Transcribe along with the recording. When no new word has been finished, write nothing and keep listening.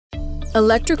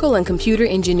Electrical and computer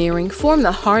engineering form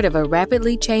the heart of a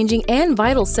rapidly changing and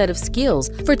vital set of skills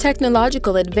for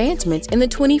technological advancements in the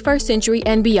 21st century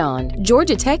and beyond.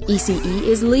 Georgia Tech ECE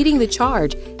is leading the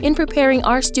charge in preparing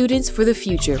our students for the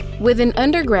future with an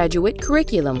undergraduate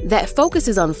curriculum that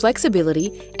focuses on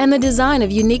flexibility and the design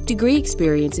of unique degree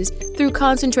experiences through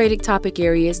concentrated topic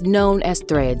areas known as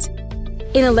threads.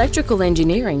 In electrical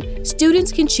engineering,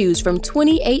 students can choose from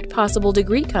 28 possible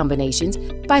degree combinations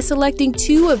by selecting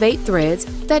 2 of 8 threads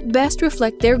that best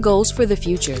reflect their goals for the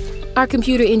future. Our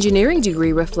computer engineering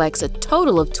degree reflects a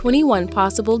total of 21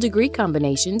 possible degree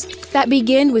combinations that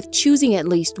begin with choosing at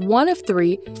least 1 of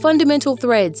 3 fundamental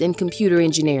threads in computer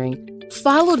engineering,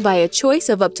 followed by a choice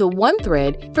of up to 1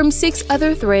 thread from 6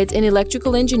 other threads in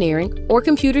electrical engineering or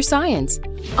computer science.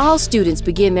 All students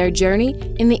begin their journey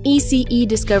in the ECE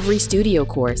Discovery Studio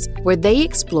course, where they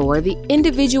explore the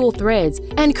individual threads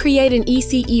and create an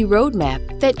ECE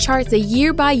roadmap that charts a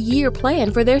year-by-year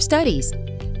plan for their studies.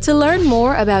 To learn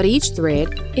more about each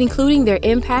thread, including their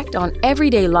impact on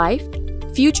everyday life,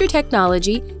 future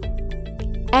technology,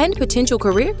 and potential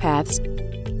career paths,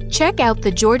 check out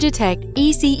the Georgia Tech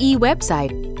ECE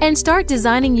website and start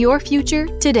designing your future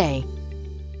today.